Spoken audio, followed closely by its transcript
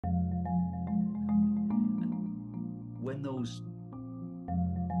when those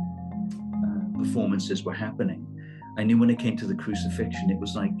performances were happening, I knew when it came to the crucifixion, it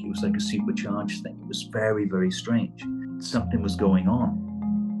was like a supercharged thing. It was very, very strange. Something was going on.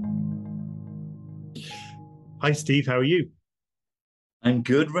 Hi, Steve. How are you? I'm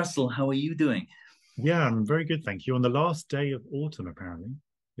good, Russell. How are you doing? Yeah, I'm very good, thank you. On the last day of autumn, apparently,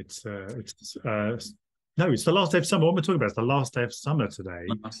 no, it's the last day of summer. What am I talking about? It's the last day of summer today.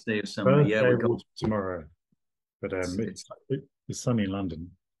 Last day of summer. First Yeah, day we're of going. autumn tomorrow. But it's sunny in London.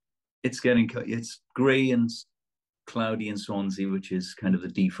 It's getting. It's grey and cloudy in Swansea, which is kind of the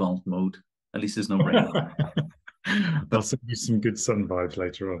default mode. At least there's no rain. I'll But send you some good sun vibes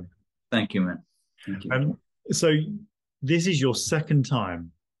later on. thank you, man. Thank you. So this is your second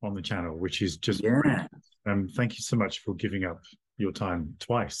time on the channel, which is just Yeah. thank you so much for giving up your time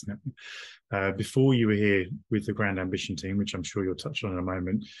twice now. Before you were here with the Grand Ambition team, which I'm sure you'll touch on in a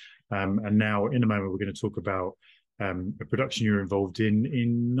moment, and now in a moment we're going to talk about a production you were involved in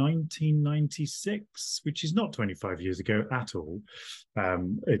 1996, which is not 25 years ago at all.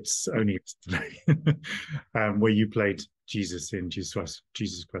 It's only yesterday, where you played Jesus in Jesus Christ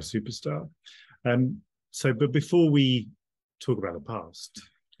Superstar. But before we talk about the past,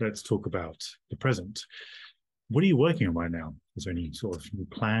 let's talk about the present. What are you working on right now? Is there any sort of new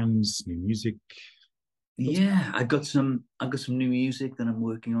plans, new music? Yeah, I've got some new music that I'm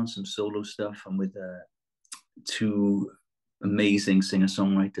working on, some solo stuff. I'm with two amazing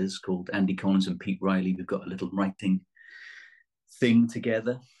singer-songwriters called Andy Collins and Pete Riley. We've got a little writing thing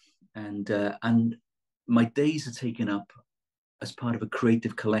together, and my days are taken up as part of a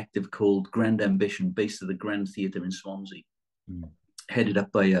creative collective called Grand Ambition, based at the Grand Theatre in Swansea, headed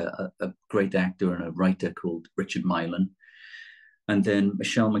up by a great actor and a writer called Richard Mylan, and then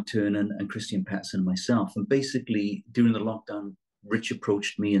Michelle McTurnan and Christian Patterson and myself. And basically, during the lockdown, Rich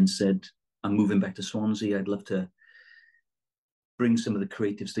approached me and said, I'm moving back to Swansea. I'd love to bring some of the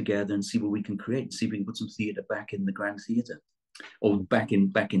creatives together and see what we can create, see if we can put some theatre back in the Grand Theatre, or back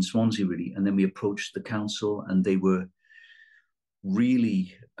in Swansea, really. And then we approached the council, and they were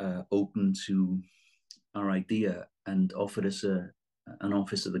really open to our idea and offered us an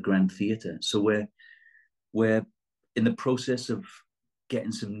office at the Grand Theatre. So we're in the process of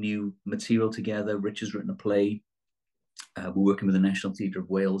getting some new material together. Rich has written a play. We're working with the National Theatre of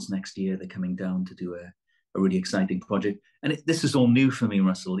Wales next year. They're coming down to do a really exciting project. And this is all new for me,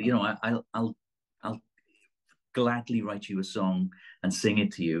 Russell. You know, I'll gladly write you a song and sing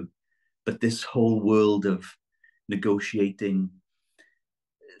it to you. But this whole world of negotiating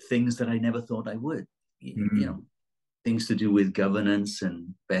things that I never thought I would, you know, things to do with governance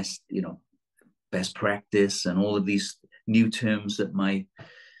and best practice and all of these new terms that my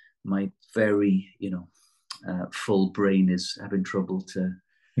very, full brain is having trouble to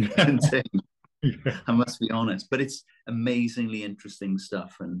contain. I must be honest, but it's amazingly interesting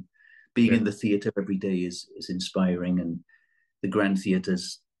stuff. And being in the theatre every day is inspiring. And the Grand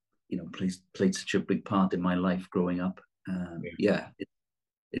Theatre's, played such a big part in my life growing up.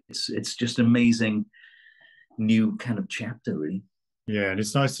 It's just an amazing new kind of chapter, really. Yeah, and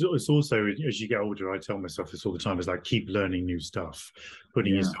it's nice. It's also, as you get older, I tell myself this all the time, is like keep learning new stuff.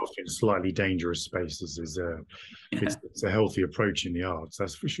 Putting yourself in slightly dangerous spaces is it's a healthy approach in the arts,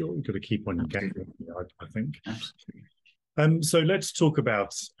 that's for sure. You've got to keep on your game, I think. Absolutely. So let's talk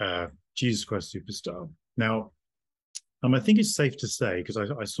about Jesus Christ Superstar. Now, I think it's safe to say, because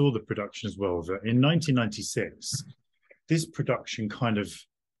I saw the production as well, that in 1996, this production kind of,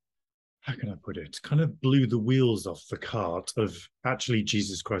 how can I put it, kind of blew the wheels off the cart of actually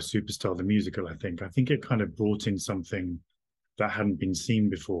Jesus Christ Superstar, the musical, I think. I think it kind of brought in something that hadn't been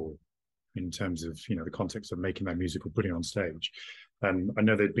seen before in terms of, the context of making that musical, putting it on stage. I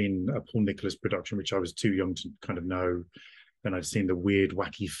know there'd been a Paul Nicholas production, which I was too young to kind of know. Then I've seen the weird,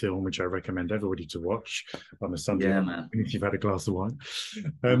 wacky film, which I recommend everybody to watch on a Sunday. Yeah, man. If you've had a glass of wine.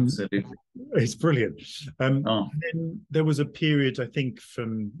 Absolutely. It's brilliant. Then there was a period, I think,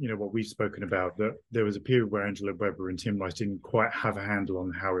 from what we've spoken about, that there was a period where Angela Weber and Tim Rice didn't quite have a handle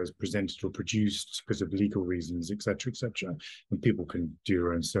on how it was presented or produced because of legal reasons, etc., etc. And people can do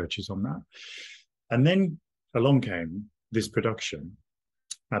their own searches on that. And then along came this production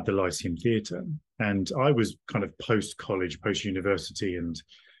at the Lyceum Theatre. And I was kind of post-college, post-university, and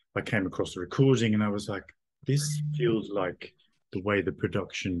I came across the recording and I was like, this feels like the way the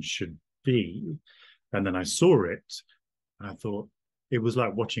production should be. And then I saw it and I thought it was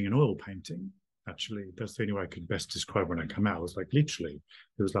like watching an oil painting. Actually, that's the only way I could best describe when I come out. It was like literally,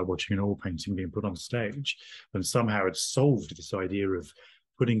 it was like watching an oil painting being put on stage. And somehow it solved this idea of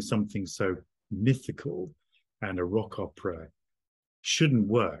putting something so mythical and a rock opera shouldn't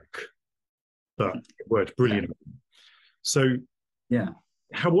work, but it worked brilliantly. So yeah.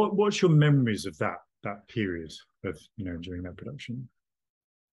 What's your memories of that period of, during that production?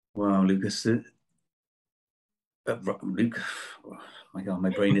 Wow, Lucas, Luke, oh my God, my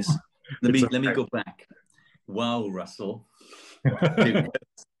brain is. Let It's me okay. let me go back. Wow, Russell, Luke,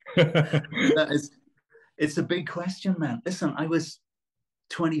 it's a big question, man. Listen, I was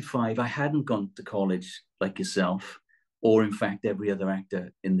 25. I hadn't gone to college like yourself, or in fact every other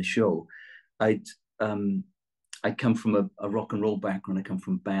actor in the show. I'd um, I come from a rock and roll background. I come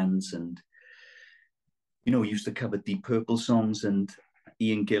from bands, and used to cover Deep Purple songs. And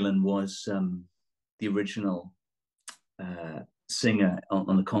Ian Gillan was the original singer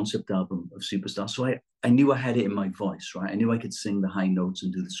on the concept album of Superstar. So I knew I had it in my voice, right? I knew I could sing the high notes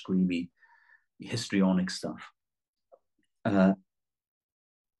and do the screamy, histrionic stuff.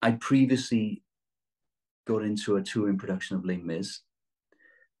 I previously got into a touring production of Les Mis,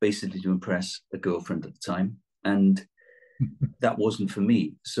 basically to impress a girlfriend at the time. And that wasn't for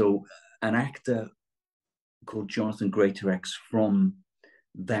me. So an actor called Jonathan Greatorex from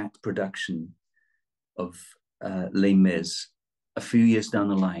that production of Les Mis, a few years down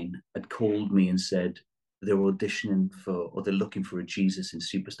the line, had called me and said, they're auditioning for, or they're looking for a Jesus in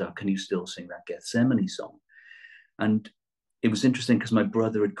Superstar. Can you still sing that Gethsemane song? And it was interesting because my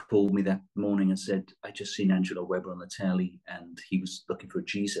brother had called me that morning and said, I just seen Angelo Weber on the telly and he was looking for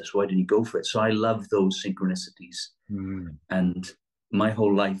Jesus. Why didn't you go for it? So I love those synchronicities. And my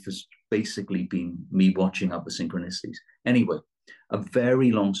whole life has basically been me watching out the synchronicities. Anyway, a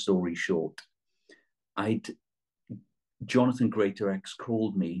very long story short, Jonathan Greatorex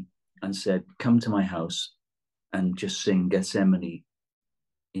called me and said, come to my house and just sing Gethsemane,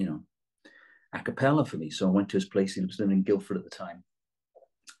 a cappella for me. So I went to his place. He was living in Guildford at the time.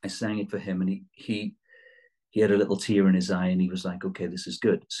 I sang it for him, and he had a little tear in his eye, and he was like, okay, this is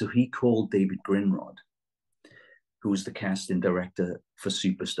good. So he called David Grinrod, who was the casting director for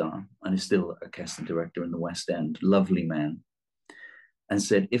Superstar and is still a casting director in the West End, lovely man, and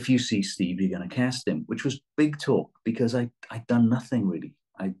said, if you see Steve, you're going to cast him, which was big talk because I'd done nothing really.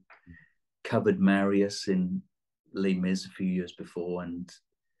 I covered Marius in Les Mis a few years before, and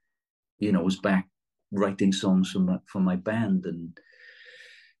was back writing songs for my band and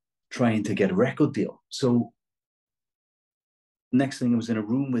trying to get a record deal. So next thing, I was in a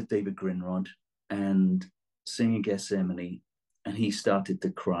room with David Grinrod and singing Gethsemane, and he started to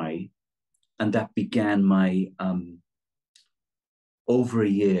cry. And that began my over a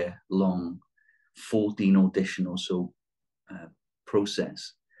year long 14 audition or so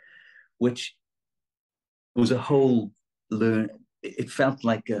process, which was a whole it felt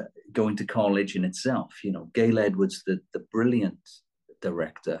like going to college in itself. Gale Edwards, the brilliant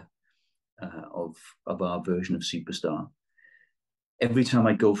director of our version of Superstar, every time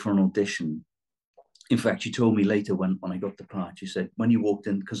I go for an audition, in fact, she told me later when I got the part, she said, when you walked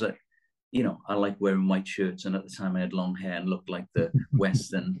in, because I like wearing white shirts, and at the time I had long hair and looked like the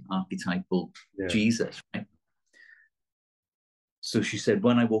Western archetypal Jesus, right? So she said,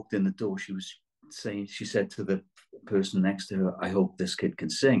 when I walked in the door, she said to the person next to her, I hope this kid can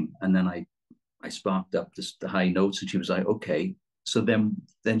sing. And then I sparked up the high notes, and she was like, okay. So then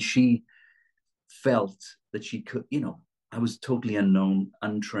she felt that she could, I was totally unknown,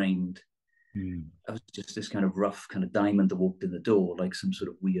 untrained. I was just this kind of rough kind of diamond that walked in the door like some sort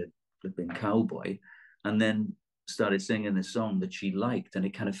of weird flipping cowboy, and then started singing this song that she liked, and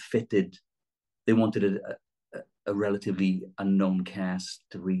it kind of fitted. They wanted a relatively unknown cast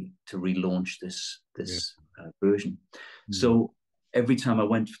to relaunch this version. So every time I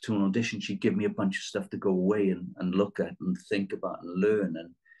went to an audition, she'd give me a bunch of stuff to go away and look at and think about and learn.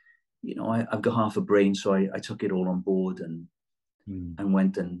 And I've got half a brain, so I took it all on board and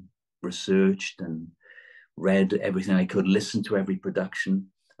went and researched and read everything I could, listened to every production,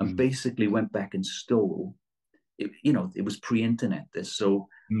 and basically went back and stole it. It was pre-internet this, so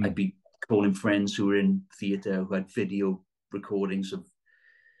I'd be calling friends who were in theatre who had video recordings of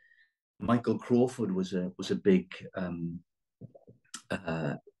Michael Crawford. Was a big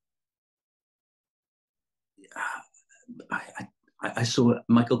I saw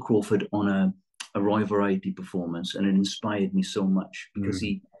Michael Crawford on a Royal Variety performance, and it inspired me so much because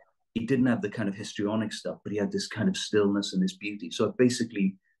he didn't have the kind of histrionic stuff, but he had this kind of stillness and this beauty. So I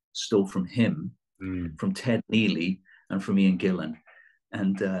basically stole from him, from Ted Neely, and from Ian Gillan,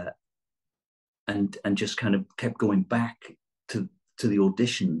 and just kind of kept going back to the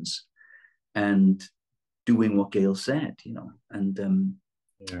auditions and doing what Gale said,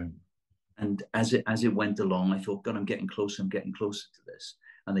 and as it went along, I thought, God, I'm getting closer to this.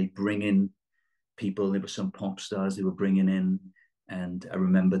 And they bring in people. There were some pop stars they were bringing in, and I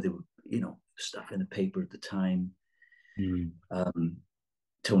remember there were stuff in the paper at the time. Mm.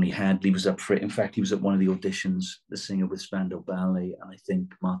 Tony Hadley was up for it. In fact, he was at one of the auditions, the singer with Spandau Ballet, and I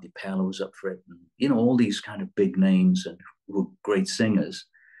think Marty Pellow was up for it. And, you know, all these kind of big names and were great singers.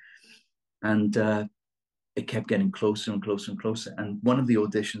 And it kept getting closer and closer and closer. And one of the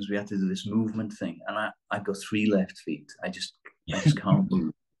auditions, we had to do this movement thing, and I've got 3 left feet. I just can't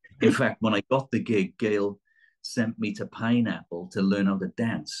move. In fact, when I got the gig, Gale sent me to Pineapple to learn how to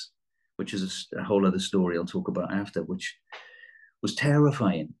dance, which is a whole other story I'll talk about after, which was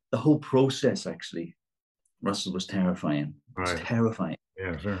terrifying. The whole process, actually, Russell, was terrifying. It was terrifying.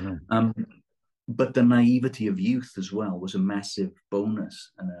 Yeah, fair enough. But the naivety of youth as well was a massive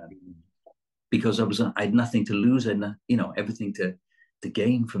bonus. Because I had nothing to lose, I had everything to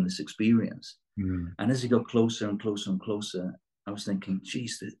gain from this experience. Mm. And as it got closer and closer and closer, I was thinking,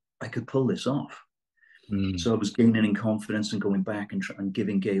 geez, I could pull this off. Mm. So I was gaining in confidence and going back and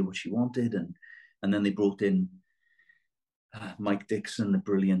giving Gale what she wanted. And then they brought in Mike Dixon, the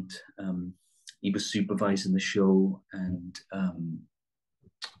brilliant, he was supervising the show. And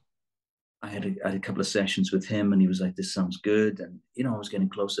I had a couple of sessions with him, and he was like, this sounds good. And, I was getting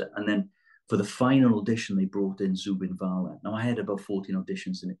closer. And then for the final audition, they brought in Zubin Vala. Now, I had about 14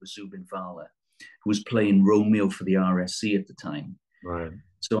 auditions, and it was Zubin Vala, who was playing Romeo for the RSC at the time. Right.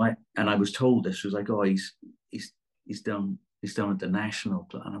 So I was told this. She was like, oh, he's down at the National.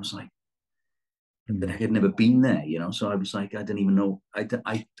 And I was like, I had never been there, So I was like, I didn't even know. I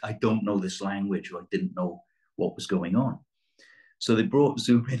don't know this language, or I didn't know what was going on. So they brought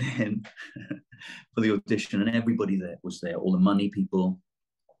Zubin in for the audition, and everybody there was there. All the money people,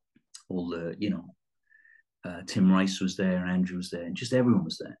 all the, Tim Rice was there, Andrew was there, and just everyone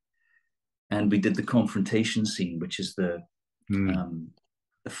was there. And we did the confrontation scene, which is the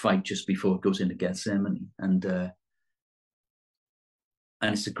fight just before it goes into Gethsemane. And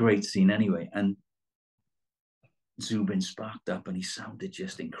it's a great scene anyway. And Zubin sparked up, and he sounded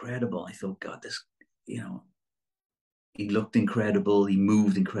just incredible. I thought, God, this, he looked incredible. He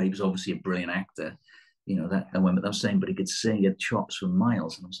moved incredible. He was obviously a brilliant actor. That I went without saying, but he could sing, he had chops for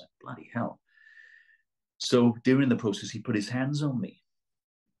miles. And I was like, bloody hell. So during the process, he put his hands on me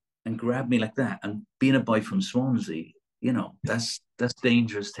and grabbed me like that. And being a boy from Swansea, that's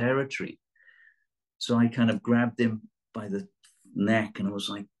dangerous territory. So I kind of grabbed him by the neck, and I was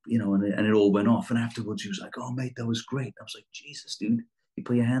like, and it all went off. And afterwards, he was like, oh, mate, that was great. I was like, Jesus, dude, you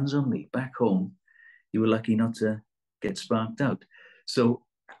put your hands on me. Back home, you were lucky not to get sparked out. So,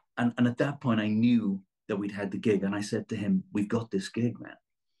 and at that point, I knew that we'd had the gig. And I said to him, we've got this gig, man.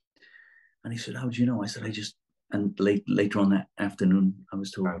 And he said, how do you know? I said, and later on that afternoon, I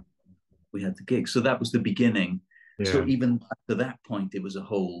was told we had the gig. So that was the beginning. Yeah. So even after that point, it was a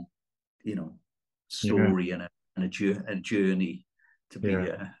whole, story and a journey to be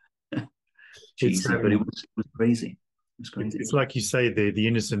cheesy, but it was crazy. It was crazy. It's like you say, the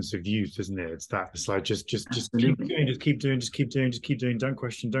innocence of youth, isn't it? It's like just keep doing, don't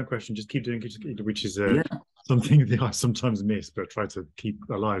question, just keep doing, which is something that I sometimes miss, but try to keep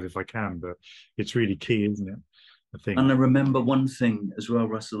alive if I can. But it's really key, isn't it? I think. And I remember one thing as well,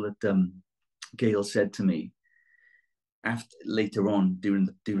 Russell, that Gale said to me later on during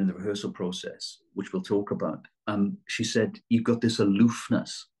the rehearsal process, which we'll talk about. She said, "You've got this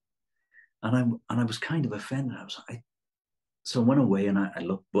aloofness," and I was kind of offended. So I went away and I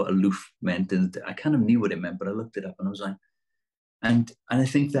looked what aloof meant, and I kind of knew what it meant, but I looked it up and I was like, and I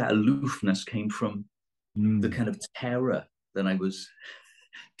think that aloofness came from the kind of terror that I was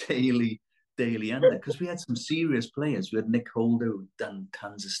daily under, because we had some serious players. We had Nick Holder, who'd done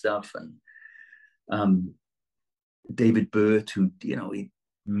tons of stuff, and David Burt, who he'd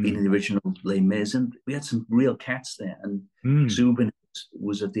been in the original Les Mis, and we had some real cats there. And Zubin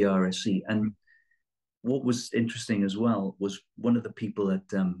was at the RSC, and what was interesting as well was one of the people at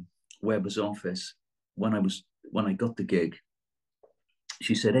Webber's office, when I got the gig,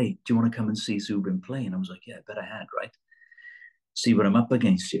 she said, "Hey, do you want to come and see Zubin play?" And I was like, "Yeah, I bet I had, right? See what I'm up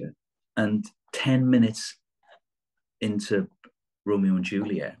against here." And 10 minutes into Romeo and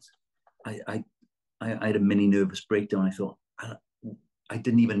Juliet, I had a mini nervous breakdown. I thought, I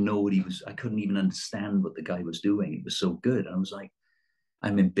didn't even know what he was. I couldn't even understand what the guy was doing. It was so good. I was like,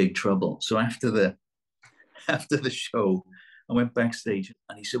 I'm in big trouble. So after the show, I went backstage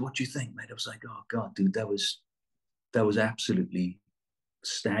and he said, "What do you think, mate?" I was like, "Oh God, dude, that was absolutely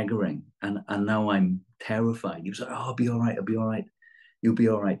staggering." And now I'm terrified. He was like, "Oh, I'll be all right. I'll be all right. You'll be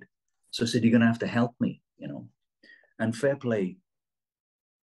all right." So I said, "You're going to have to help me, and fair play."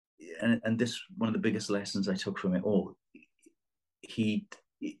 And this, one of the biggest lessons I took from it all.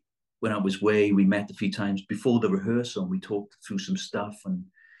 When I was away, we met a few times before the rehearsal, and we talked through some stuff, and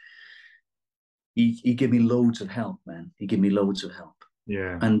he gave me loads of help, man. He gave me loads of help.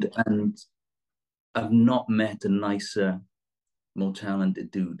 Yeah. And I've not met a nicer, more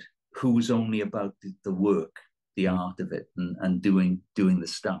talented dude who was only about the work, the art of it, and doing the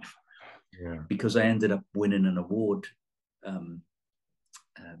stuff. Yeah. Because I ended up winning an award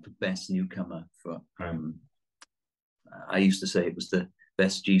for best newcomer for. I used to say it was the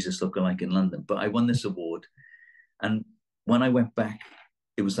best Jesus lookalike in London, but I won this award, and when I went back,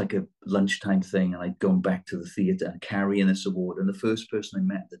 it was like a lunchtime thing, and I'd gone back to the theatre carrying this award, and the first person I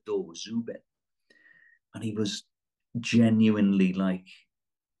met at the door was Zubin, and he was genuinely like,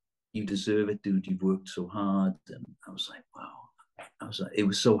 "You deserve it, dude. You've worked so hard." And I was like, "Wow." I was like, it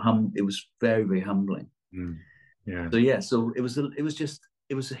was it was very, very humbling. Yeah. So yeah, so it was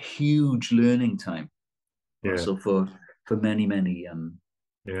a huge learning time. Yeah. So for many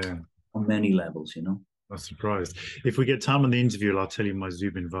yeah, on many levels, you know. I'm surprised. If we get time on the interview, I'll tell you my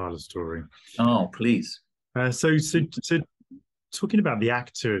Zubin Vala story. Oh, please. So talking about the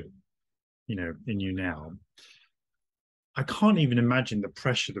actor, you know, in you now, I can't even imagine the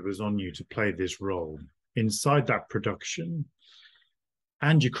pressure that was on you to play this role inside that production,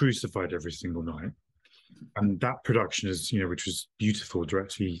 and you're crucified every single night. And that production is, you know, which was beautiful,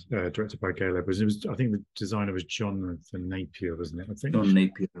 directed by Gale Edwards. It was, I think, the designer was Jonathan Napier, wasn't it? I think John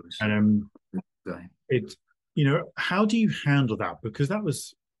Napier was. And right. It, you know, how do you handle that? Because that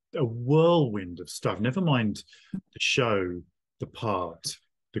was a whirlwind of stuff. Never mind the show, the part,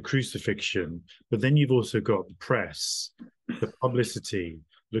 the crucifixion, but then you've also got the press, the publicity,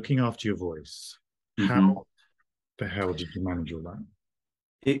 looking after your voice. How the hell did you manage all that?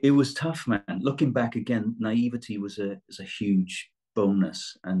 It was tough, man. Looking back again, naivety was a huge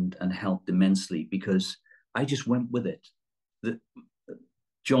bonus and helped immensely, because I just went with it.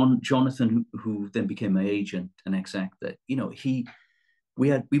 Jonathan, who then became my agent, an ex-actor, you know, we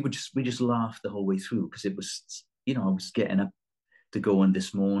just laughed the whole way through, because it was, you know, I was getting up to go on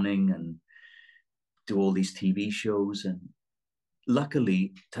This Morning and do all these TV shows, and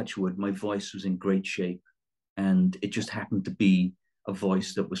luckily, touch wood, my voice was in great shape, and it just happened to be a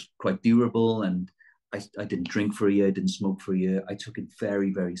voice that was quite durable, and I didn't drink for a year, didn't smoke for a year. I took it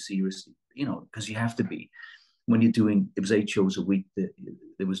very, very seriously, you know, because you have to be. When you're doing, it was 8 shows a week,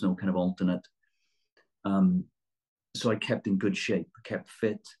 there was no kind of alternate. So I kept in good shape, kept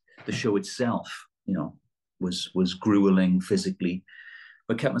fit. The show itself, you know, was grueling physically,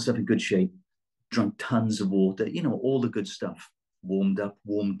 but kept myself in good shape, drank tons of water, you know, all the good stuff, warmed up,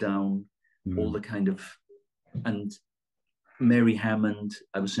 warmed down, all the kind of, and Mary Hammond,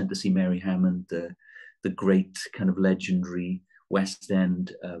 I was sent to see Mary Hammond, the great kind of legendary West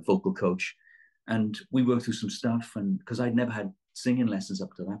End vocal coach. And we worked through some stuff, and because I'd never had singing lessons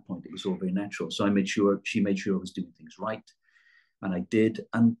up to that point, it was all very natural. So she made sure I was doing things right, and I did.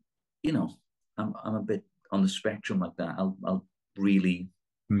 And you know, I'm a bit on the spectrum like that. I'll really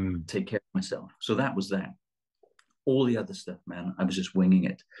take care of myself. So that was that. All the other stuff, man, I was just winging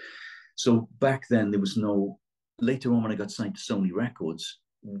it. So back then there was no. Later on, when I got signed to Sony Records,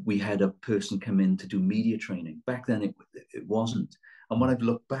 we had a person come in to do media training. Back then, it wasn't. And when I've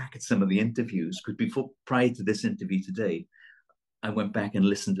looked back at some of the interviews, because prior to this interview today, I went back and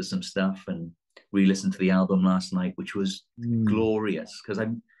listened to some stuff and re-listened to the album last night, which was glorious. Because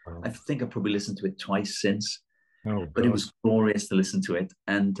I think I probably listened to it twice since, but it was glorious to listen to it.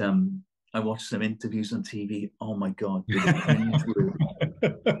 And I watched some interviews on TV. Oh my God,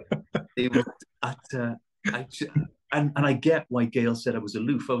 it was utter. And I get why Gale said I was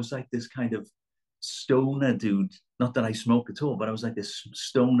aloof. I was like this kind of stoner dude. Not that I smoke at all, but I was like this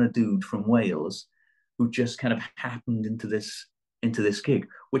stoner dude from Wales who just kind of happened into this gig,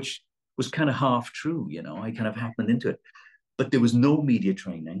 which was kind of half true. You know, I kind of happened into it, but there was no media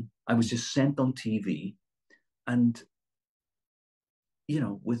training. I was just sent on TV, and you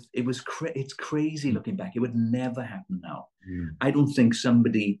know, it's crazy looking back. It would never happen now. I don't think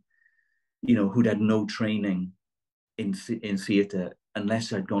somebody, you know, who'd had no training in theatre,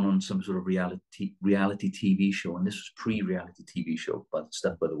 unless I'd gone on some sort of reality TV show, and this was pre-reality TV show, by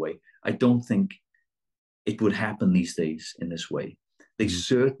the way, I don't think it would happen these days in this way. They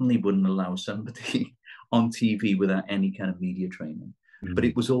certainly wouldn't allow somebody on TV without any kind of media training. But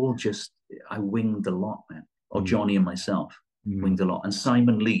it was all just, I winged a lot, man. Or Johnny and myself winged a lot. And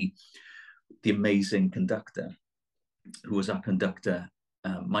Simon Lee, the amazing conductor, who was our conductor,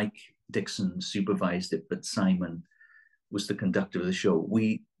 Mike Dixon supervised it, but Simon was the conductor of the show.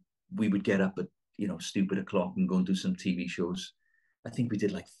 We would get up at, you know, stupid o'clock and go and do some TV shows. I think we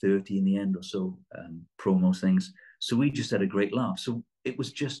did like 30 in the end or so, promo things. So we just had a great laugh. So it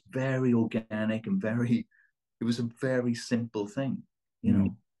was just very organic and it was a very simple thing, you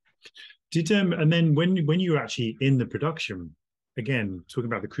know. Did and then when you were actually in the production, again talking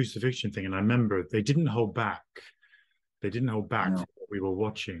about the crucifixion thing, and I remember they didn't hold back. They didn't hold back No. from what we were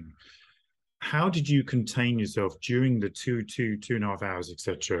watching. How did you contain yourself during the 2.5 hours,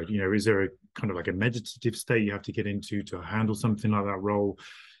 etc.? You know, is there a kind of like a meditative state you have to get into to handle something like that role?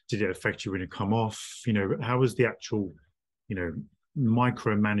 Did it affect you when it come off? You know, how was the actual, you know,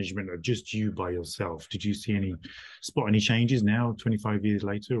 micromanagement of just you by yourself? Did you see spot any changes now, 25 years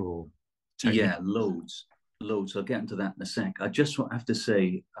later, or Yeah, loads. I'll get into that in a sec. I just have to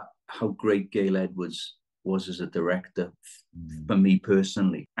say how great Gale Edwards was as a director for me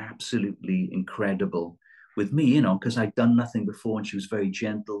personally. Absolutely incredible with me, you know, because I'd done nothing before, and she was very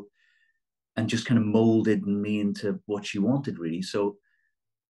gentle and just kind of molded me into what she wanted, really. So,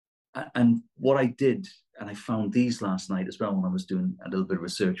 and what I did, and I found these last night as well when I was doing a little bit of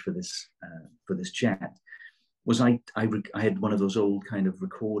research for this chat, was I had one of those old kind of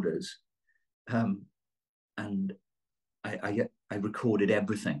recorders, and I recorded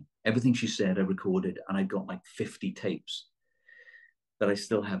everything she said. I recorded, and I got like 50 tapes that I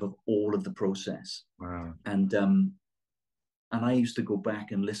still have of all of the process. Wow. And I used to go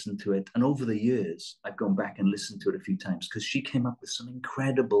back and listen to it. And over the years, I've gone back and listened to it a few times, because she came up with some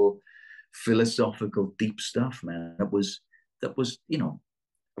incredible philosophical, deep stuff, man. That was, you know,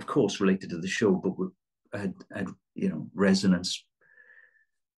 of course, related to the show, but had you know, resonance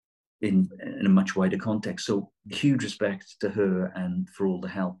in a much wider context. So huge respect to her and for all the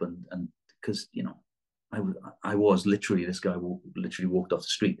help, and because, you know, I was literally, this guy literally walked off the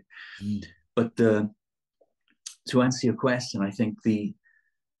street. But to answer your question, I think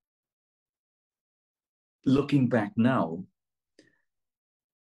looking back now,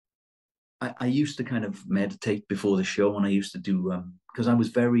 I used to kind of meditate before the show, and I used to do, because I was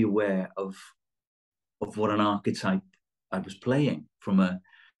very aware of what an archetype I was playing from a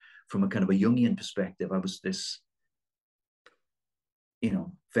kind of a Jungian perspective. I was this, you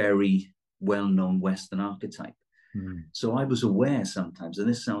know, very well-known Western archetype. So I was aware sometimes, and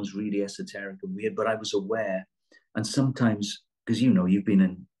this sounds really esoteric and weird, but I was aware. And sometimes, because, you know, you've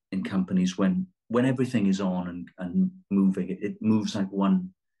been in companies when everything is on and moving, it moves like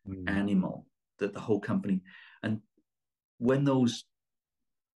one animal, that the whole company. And when those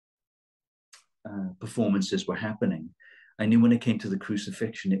performances were happening, I knew when it came to the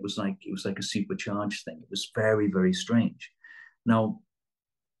crucifixion, it was like a supercharged thing. It was very, very strange. Now,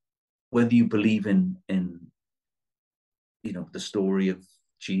 whether you believe in you know, the story of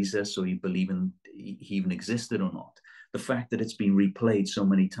Jesus, or you believe in he even existed or not, the fact that it's been replayed so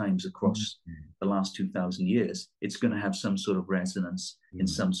many times across the last 2,000 years, it's going to have some sort of resonance in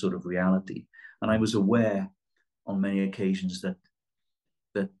some sort of reality. And I was aware on many occasions that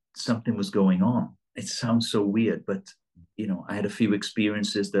something was going on. It sounds so weird, but, you know, I had a few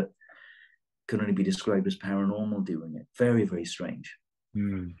experiences that could only be described as paranormal doing it. Very, very strange.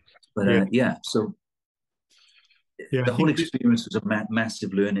 But so the whole experience was a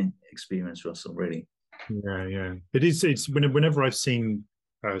massive learning experience, Russell, really. Yeah. It's whenever I've seen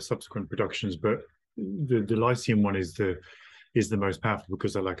subsequent productions, but the Lyceum one is the most powerful,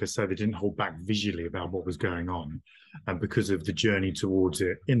 because, like I said, they didn't hold back visually about what was going on, and because of the journey towards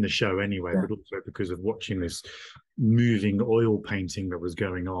it in the show anyway, but also because of watching this moving oil painting that was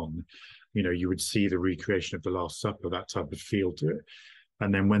going on. You know, you would see the recreation of the Last Supper, that type of feel to it.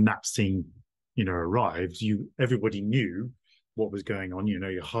 And then when that scene, you know, arrived, everybody knew what was going on. You know,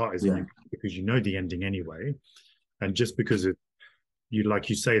 your heart is in it because you know the ending anyway. And just because of you, like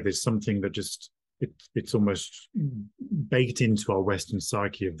you say, there's something that just it's almost baked into our Western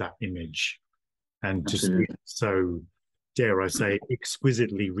psyche of that image, and just so, dare I say,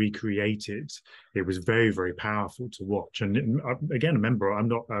 exquisitely recreated. It was very, very powerful to watch. And again, remember, I'm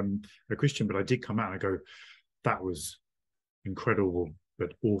not a Christian, but I did come out and go, that was incredible,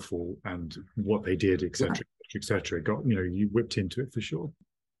 but awful, and what they did, etc., etc. Got, you know, you whipped into it for sure.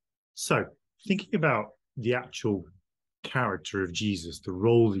 So, thinking about the actual character of Jesus, the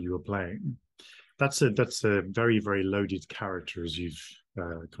role that you were playing, that's a very, very loaded character, as you've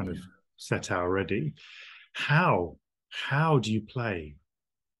kind of set out already. How do you play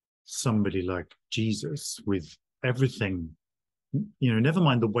somebody like Jesus with everything, you know, never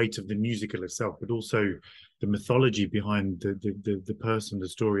mind the weight of the musical itself, but also the mythology behind the person, the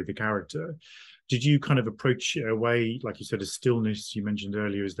story, the character? Did you kind of approach it away, like you said, a stillness you mentioned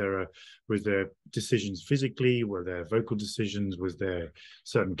earlier? Was there decisions physically? Were there vocal decisions? Was there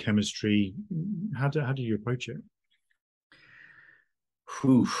certain chemistry? How do you approach it?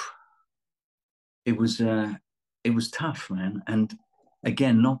 It was tough, man. And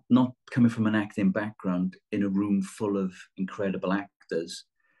again, not coming from an acting background in a room full of incredible actors,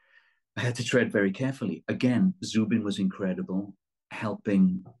 I had to tread very carefully. Again, Zubin was incredible,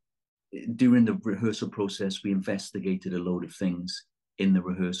 helping. During the rehearsal process, we investigated a load of things in the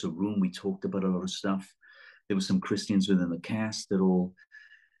rehearsal room. We talked about a lot of stuff. There were some Christians within the cast that all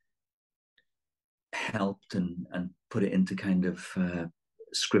helped and put it into kind of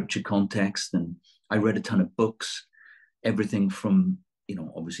scripture context. And I read a ton of books, everything from,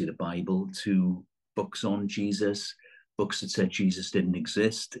 obviously the Bible to books on Jesus, books that said Jesus didn't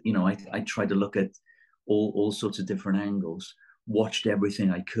exist. I tried to look at all sorts of different angles, watched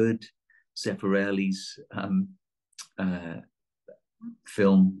everything I could. Zeffirelli's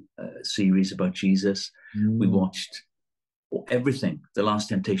film series about Jesus. We watched everything. The Last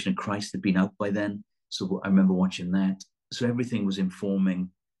Temptation of Christ had been out by then, so I remember watching that. So everything was informing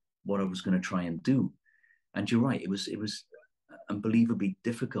what I was going to try and do. And you're right, it was unbelievably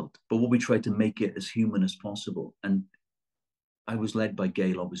difficult, but what we tried to make it as human as possible. And I was led by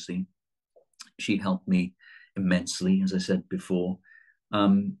Gale, obviously. She helped me immensely, as I said before.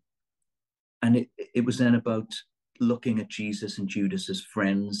 And it was then about looking at Jesus and Judas as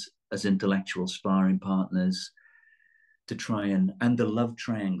friends, as intellectual sparring partners, to try and the love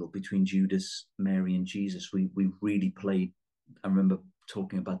triangle between Judas, Mary, and Jesus. We really played. I remember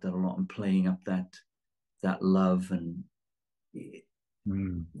talking about that a lot and playing up that love and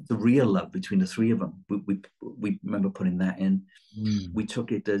the real love between the three of them. We remember putting that in. We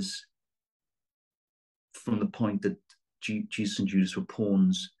took it as from the point that Jesus and Judas were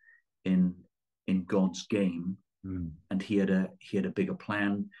pawns in God's game, and he had a bigger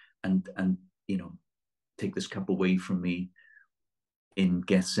plan, and take this cup away from me in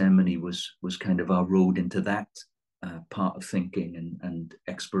Gethsemane was kind of our road into that part of thinking and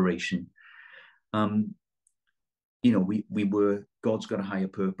exploration. We were, God's got a higher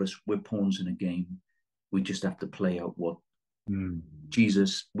purpose. We're pawns in a game. We just have to play out what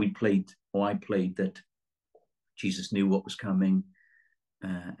Jesus, I played that Jesus knew what was coming,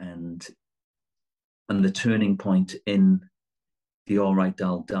 and the turning point in the all right,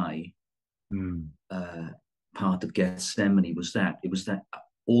 I'll die part of Gethsemane was that. It was that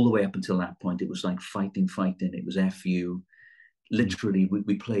all the way up until that point, it was like fighting. It was FU. Literally,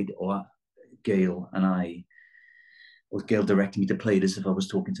 we played, Gale and I, with Gale directing me to play it as if I was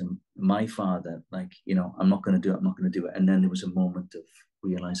talking to my father, like, I'm not going to do it. And then there was a moment of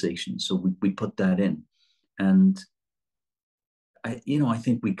realization. So we put that in. And I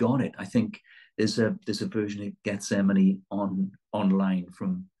think we got it. I think there's a version of Gethsemane online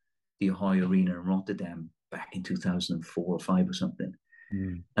from the Ahoy Arena in Rotterdam back in 2004 or 5 or something.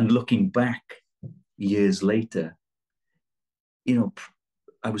 And looking back years later,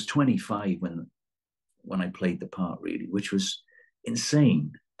 I was 25 when I played the part, really, which was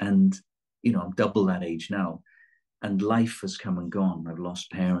insane. And I'm double that age now, and life has come and gone. I've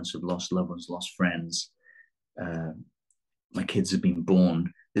lost parents, I've lost loved ones, lost friends. My kids have been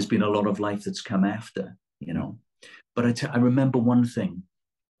born. There's been a lot of life that's come after, But I remember one thing,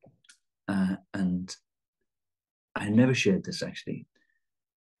 and I never shared this, actually.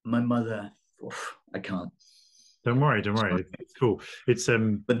 My mother, I can't. Don't worry. It's cool. It's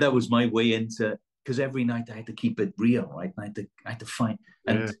But that was my way into, because every night I had to keep it real, right? And I had to find,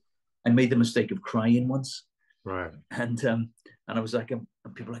 and I made the mistake of crying once, right? And I was like, and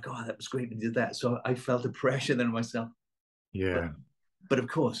people were like, oh, that was great, you did that. So I felt the pressure then myself. Yeah. But of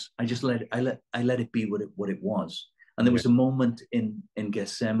course, I just let it be what it was. And there was a moment in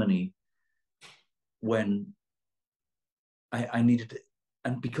Gethsemane when I needed,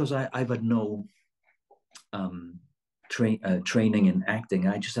 and because I've had no training in acting,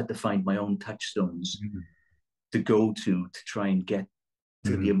 I just had to find my own touchstones to go to try and get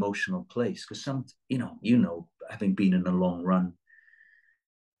to the emotional place. Because having been in a long run,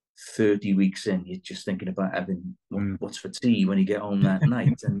 30 weeks in, you're just thinking about having what's for tea when you get home that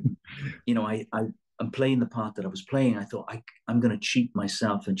night. And I'm playing the part that I was playing. I thought I'm going to cheat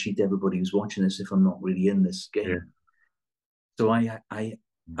myself and cheat everybody who's watching this if I'm not really in this game. So I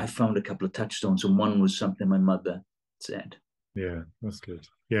found a couple of touchstones, and one was something my mother said. Yeah, that's good.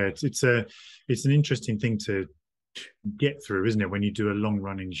 Yeah, it's an interesting thing to get through, isn't it? When you do a long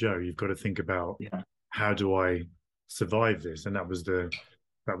running show, you've got to think about how do I survive this? And those are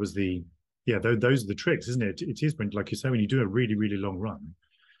the tricks, isn't it? It is when, like you say, when you do a really, really long run,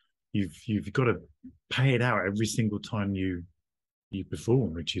 you've got to pay it out every single time you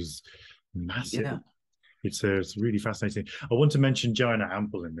perform, which is massive. Yeah. It's really fascinating. I want to mention Joanna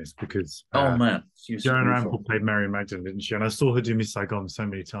Ample in this because man, Joanna Ample played Mary Magdalene, didn't she? And I saw her do Miss Saigon so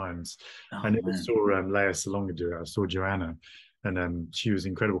many times. I never saw Leia Salonga do it. I saw Joanna, and she was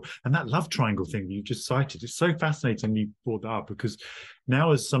incredible. And that love triangle thing you just cited, it's so fascinating you brought that up, because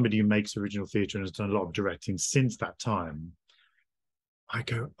now, as somebody who makes original theatre and has done a lot of directing since that time, I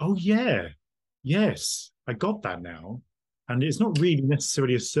go, oh yeah, yes, I got that now. And it's not really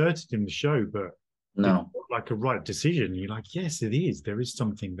necessarily asserted in the show, but No, it's like a right decision. You're like, yes, it is. There is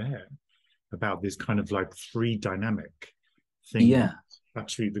something there about this kind of like free dynamic thing. yeah.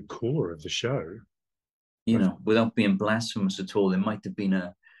 Actually the core of the show. You know, without being blasphemous at all, there might have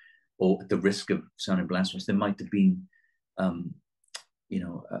been or at the risk of sounding blasphemous, there might have been, you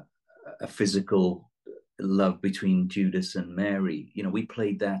know, a physical love between Judas and Mary. You know, we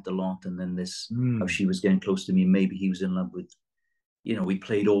played that a lot, and then this, how she was getting close to me, maybe he was in love with, you know, we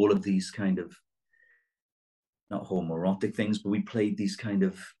played all of these kind of, not homoerotic things, but we played these kind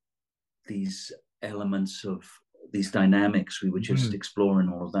of, these elements of these dynamics. We were just exploring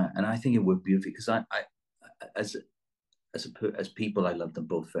all of that, and I think it worked beautifully, because I as people, I loved them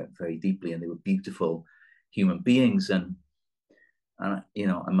both very, very deeply, and they were beautiful human beings. And you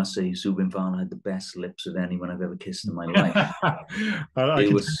know, I must say, Zubin Varna had the best lips of anyone I've ever kissed in my life.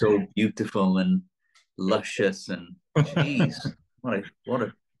 They were so beautiful and luscious, and geez, what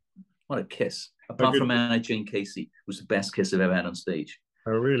a kiss! Apart from Anna Jane Casey, was the best kiss I've ever had on stage.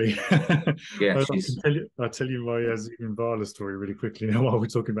 Oh, really? Yeah, I'll tell you my Zubin Varla story really quickly now while we're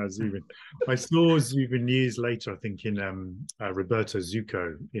talking about Zubin. I saw Zubin years later, I think, in Roberto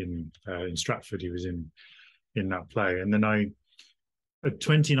Zucco in Stratford. He was in that play. And then in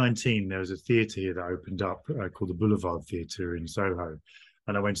 2019, there was a theatre here that opened up called the Boulevard Theatre in Soho.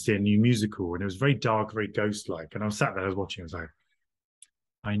 And I went to see a new musical, and it was very dark, very ghost-like. And I was sat there, I was watching, I was like,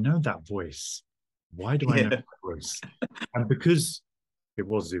 I know that voice. Why do I know that voice? And because it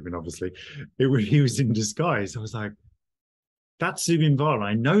was Zubin, obviously, he was in disguise. I was like, that's Zubin Varla.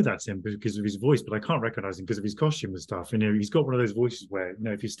 I know that's him because of his voice, but I can't recognize him because of his costume and stuff. You know, he's got one of those voices where, you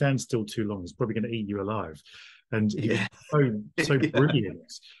know, if you stand still too long, it's probably going to eat you alive. And he was so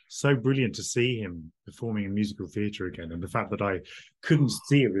brilliant, so brilliant to see him performing in musical theatre again. And the fact that I couldn't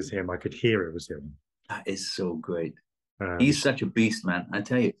see it was him, I could hear it was him. That is so great. He's such a beast, man. I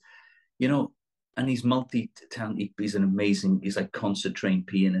tell you, you know, and he's multi-talented. He's an amazing, he's like concert trained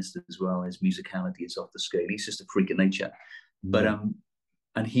pianist as well. His musicality is off the scale. He's just a freak of nature. But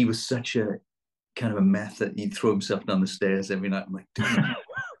and he was such a kind of a method. He'd throw himself down the stairs every night. I'm like, dude,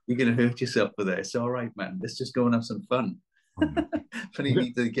 you're gonna hurt yourself for this. All right, man. Let's just go and have some fun. But he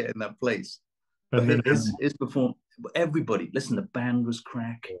needed to get in that place. But his performance, everybody, listen, the band was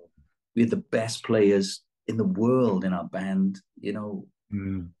crack. We had the best players in the world in our band, you know.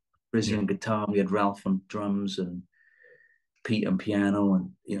 Brazilian guitar. We had Ralph on drums and Pete on piano, and,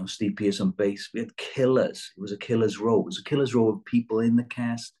 you know, Steve Pierce on bass. We had killers. It was a killer's row. It was a killer's row of people in the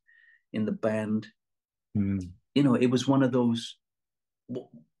cast, in the band. You know, it was one of those,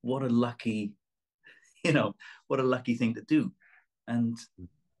 what a lucky, you know, what a lucky thing to do. And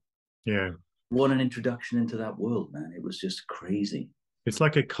what an introduction into that world, man. It was just crazy. It's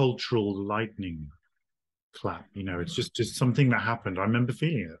like a cultural lightning clap, you know. It's just something that happened. I remember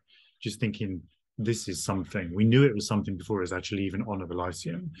feeling it, just thinking, this is something. We knew it was something before it was actually even on the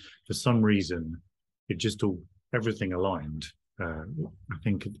Lyceum. For some reason, it just everything aligned. I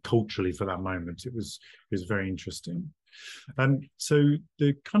think culturally for that moment, it was very interesting. So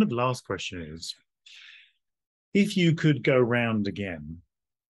the kind of last question is, if you could go round again,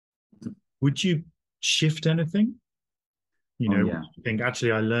 would you shift anything? You know, think,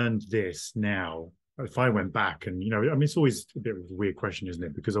 actually, I learned this now. If I went back and, you know, I mean, it's always a bit of a weird question, isn't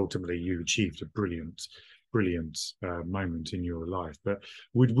it? Because ultimately you achieved a brilliant moment in your life. But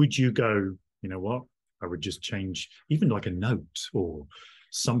would you go, you know what, I would just change even like a note or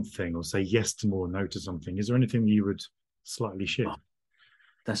something, or say yes to more, no to something? Is there anything you would slightly shift?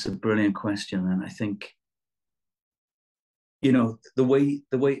 That's a brilliant question. And I think, you know, the way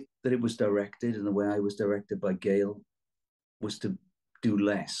that it was directed and the way I was directed by Gale was to do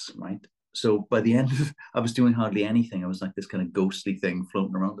less, right? So by the end of, I was doing hardly anything. I was like this kind of ghostly thing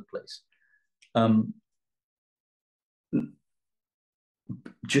floating around the place.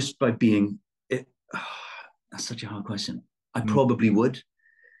 Just by being it, that's such a hard question. I probably would.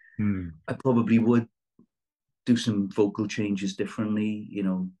 I probably would do some vocal changes differently. You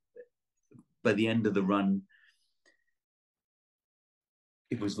know, by the end of the run,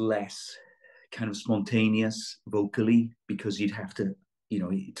 it was less kind of spontaneous vocally, because you'd have to, you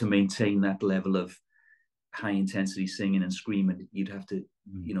know, to maintain that level of high intensity singing and screaming, you'd have to,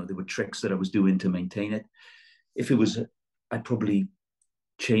 you know, there were tricks that I was doing to maintain it. If it was, I'd probably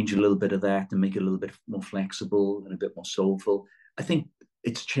change a little bit of that and make it a little bit more flexible and a bit more soulful. I think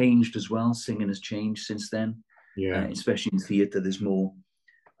it's changed as well. Singing has changed since then. Yeah. Especially in theatre, there's more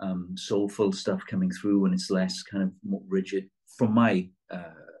soulful stuff coming through, and it's less kind of more rigid from my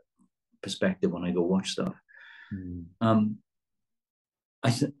perspective when I go watch stuff. I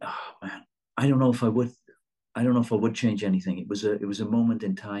said, oh man, I don't know if I would change anything. It was a moment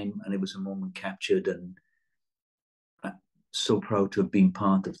in time, and it was a moment captured, and I'm so proud to have been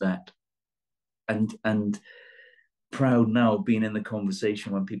part of that, and proud now being in the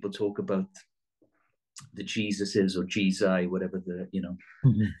conversation when people talk about the Jesuses or Jesus, whatever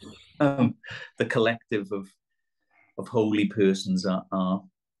the collective of holy persons are.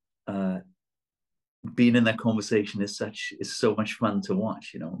 Being in that conversation is so much fun to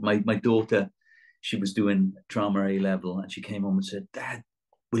watch. My daughter, she was doing drama A level, and she came home and said, "Dad,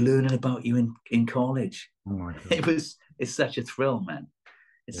 we're learning about you in college." Oh my God. It's such a thrill, man.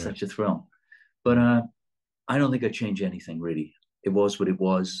 It's such a thrill. But I don't think I'd change anything really. It was what it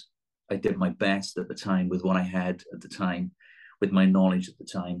was. I did my best at the time with what I had at the time, with my knowledge at the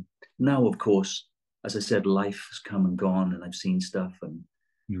time. Now, of course, as I said, life has come and gone, and I've seen stuff. And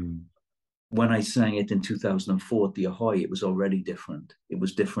when I sang it in 2004 at the Ahoy, it was already different. It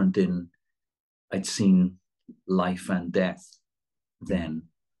was different I'd seen life and death then.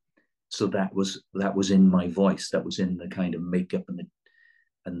 So that was in my voice. That was in the kind of makeup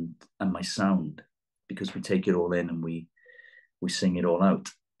and my sound, because we take it all in and we sing it all out.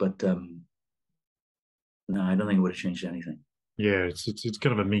 But no, I don't think it would have changed anything. Yeah, it's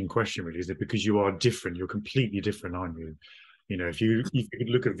kind of a mean question, really, is it? Because you are different. You're completely different, aren't you? If you could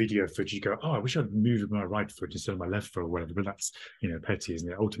look at video footage, you go, "Oh, I wish I'd moved my right foot instead of my left foot," or whatever. But that's petty,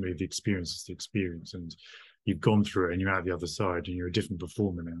 isn't it? Ultimately, the experience is the experience, and you've gone through it, and you're out the other side, and you're a different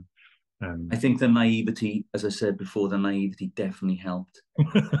performer now. I think the naivety, as I said before, the naivety definitely helped.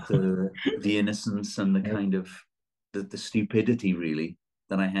 the innocence and the kind of the stupidity really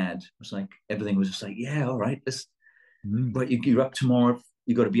that I had. It was like everything was just like, yeah, all right, but you're up tomorrow.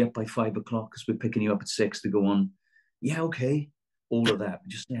 You got to be up by 5 o'clock because we're picking you up at 6 to go on. Yeah, okay. All of that.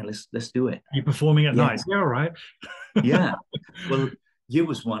 Just let's do it. You're performing at night. Yeah, all right. Yeah. Well, you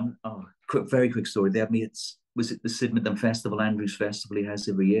was one. Oh, very quick story. They had me at, was it the Sidmouth Festival, Andrews Festival he has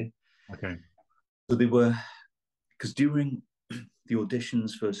every year. Okay. So they were, because during the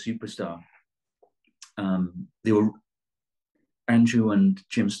auditions for Superstar, they were, Andrew and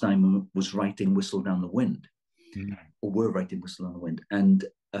Jim Steinman was writing Whistle Down the Wind, or were writing Whistle Down the Wind. And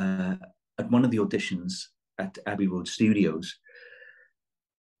at one of the auditions at Abbey Road Studios,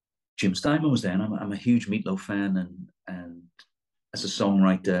 Jim Steinman was there, and I'm a huge Meatloaf fan, and as a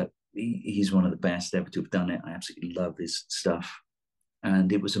songwriter, he's one of the best ever to have done it. I absolutely love his stuff,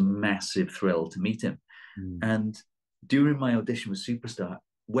 and it was a massive thrill to meet him. And during my audition with Superstar,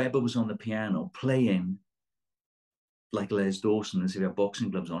 Webber was on the piano playing like Les Dawson, as if he had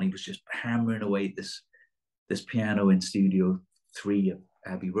boxing gloves on. He was just hammering away at this piano in Studio 3 at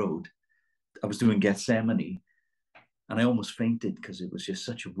Abbey Road. I was doing Gethsemane, and I almost fainted because it was just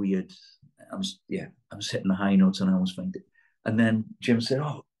such a weird. I was hitting the high notes, and I almost fainted. And then Jim said,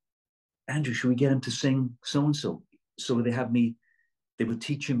 "Oh, Andrew, should we get him to sing so and so?" So they were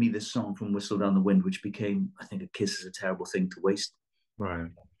teaching me this song from Whistle Down the Wind, which became, I think, A Kiss Is a Terrible Thing to Waste. Right.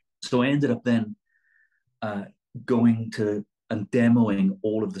 So I ended up then going to and demoing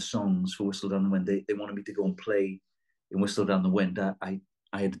all of the songs for Whistle Down the Wind. They wanted me to go and play in Whistle Down the Wind. I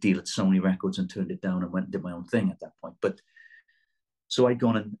had a deal at Sony Records and turned it down and went and did my own thing at that point. But so I'd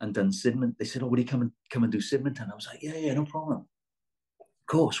gone and done Sidmouth. They said, "Oh, would you come and do Sidmouth?" And I was like, "Yeah, no problem. Of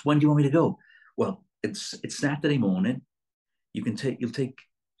course. When do you want me to go?" "Well, it's Saturday morning. You'll take, we'll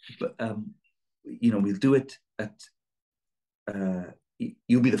do it at.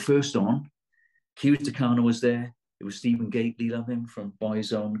 You'll be the first on." Hugh Takano was there. It was Stephen Gately, love him, from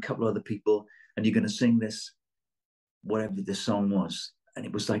Boyzone, a couple of other people, and you're going to sing this, whatever the song was. And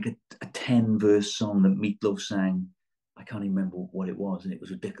it was like a 10-verse song that Meatloaf sang. I can't even remember what it was, and it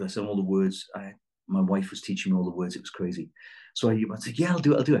was ridiculous. And all the words, my wife was teaching me all the words. It was crazy. So I said, "Yeah, I'll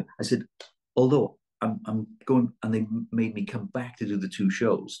do it. I said, although I'm going, and they made me come back to do the 2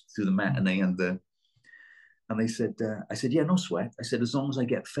 shows, through the matinee and they said, I said, "Yeah, no sweat." I said, "As long as I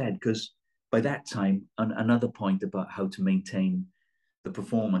get fed," because by that time, another point about how to maintain the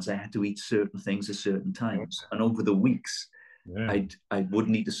performance, I had to eat certain things at certain times. And over the weeks, I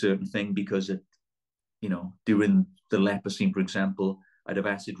wouldn't eat a certain thing because during the leper scene, for example, I'd have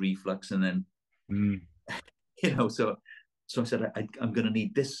acid reflux, and then, so I said, I'm going to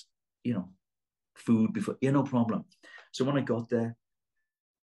need this, food before, no problem. So when I got there,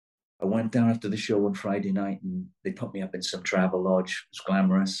 I went down after the show on Friday night, and they put me up in some travel lodge. It was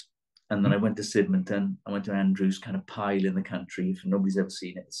glamorous. And then I went to Sidmouth, I went to Andrew's kind of pile in the country. If nobody's ever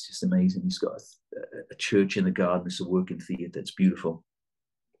seen it, it's just amazing. He's got a church in the garden. It's a working theatre. It's beautiful.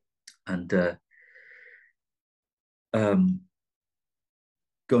 And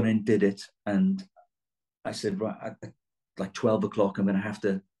gone in, did it, and I said, right, at like 12 o'clock, I'm going to have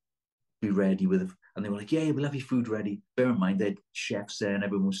to be ready with. And they were like, yeah, we'll have your food ready. Bear in mind, they had chefs there and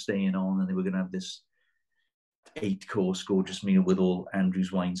everyone was staying on, and they were going to have this 8-course gorgeous meal with all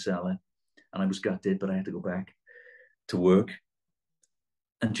Andrew's wine cellar. And I was gutted, but I had to go back to work.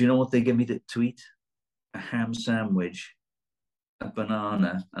 And do you know what they gave me to eat? A ham sandwich, a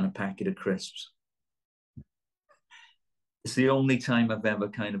banana, and a packet of crisps. It's the only time I've ever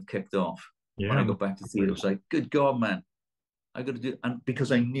kind of kicked off. Yeah. When I got back to theatre, it was like, good God, man, I got to do, and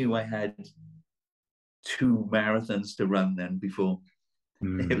because I knew I had 2 marathons to run then before.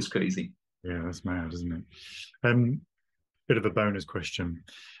 It was crazy. Yeah, that's mad, isn't it? Bit of a bonus question.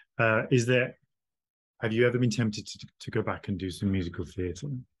 Have you ever been tempted to go back and do some musical theatre?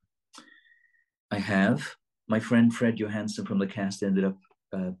 I have. My friend Fred Johansson from the cast ended up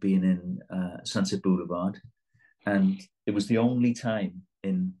being in Sunset Boulevard, and it was the only time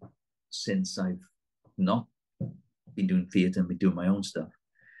since I've not been doing theatre and been doing my own stuff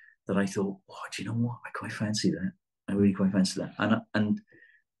that I thought, oh, do you know what? I quite fancy that. I really quite fancy that. And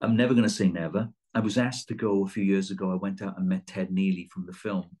I'm never going to say never. I was asked to go a few years ago. I went out and met Ted Neely from the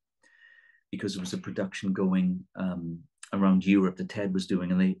film because there was a production going around Europe that Ted was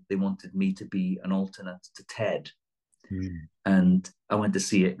doing, and they wanted me to be an alternate to Ted. And I went to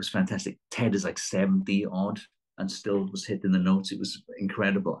see it. It was fantastic. Ted is like 70 odd and still was hitting the notes. It was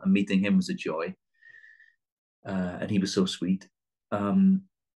incredible. And meeting him was a joy. And he was so sweet. And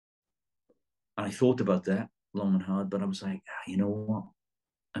I thought about that long and hard, but I was like, you know what?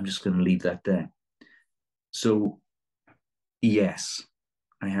 I'm just going to leave that there. So, yes,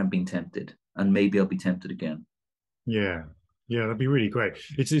 I have been tempted, and maybe I'll be tempted again. Yeah, that'd be really great.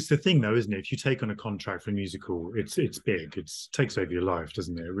 It's the thing, though, isn't it? If you take on a contract for a musical, it's big. It takes over your life,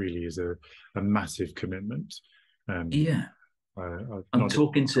 doesn't it? It really is a massive commitment. Yeah. I'm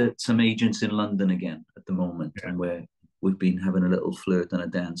talking to some agents in London again at the moment, and we've been having a little flirt and a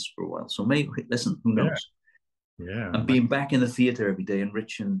dance for a while. So maybe, listen, who knows? Yeah. And being back in the theatre every day, and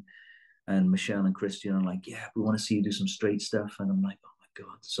Rich and Michelle and Christian are like, yeah, we want to see you do some straight stuff. And I'm like, oh my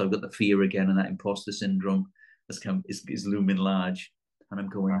God. So I've got the fear again, and that imposter syndrome is looming large. And I'm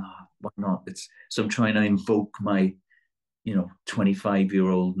going, why not? So I'm trying to invoke my,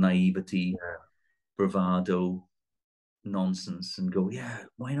 25-year-old naivety, bravado, nonsense, and go, yeah,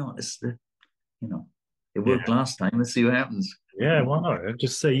 why not? It worked last time. Let's see what happens. Yeah, why not?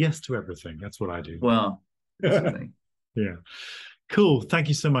 Just say yes to everything. That's what I do. Well, yeah. Cool. Thank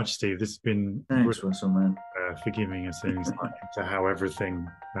you so much, Steve. This has been thanks, Russell, man. For giving us an insight into how everything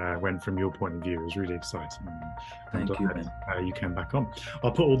went from your point of view. It was really exciting. Thank you, man. You came back on.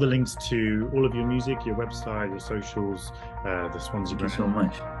 I'll put all the links to all of your music, your website, your socials, the Swansea. Thank you so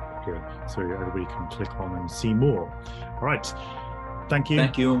much. So everybody can click on and see more. All right. Thank you.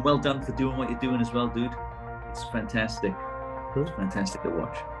 Thank you, and well done for doing what you're doing as well, dude. It's fantastic. Cool. It's fantastic to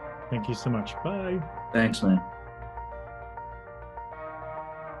watch. Thank you so much. Bye. Thanks, man.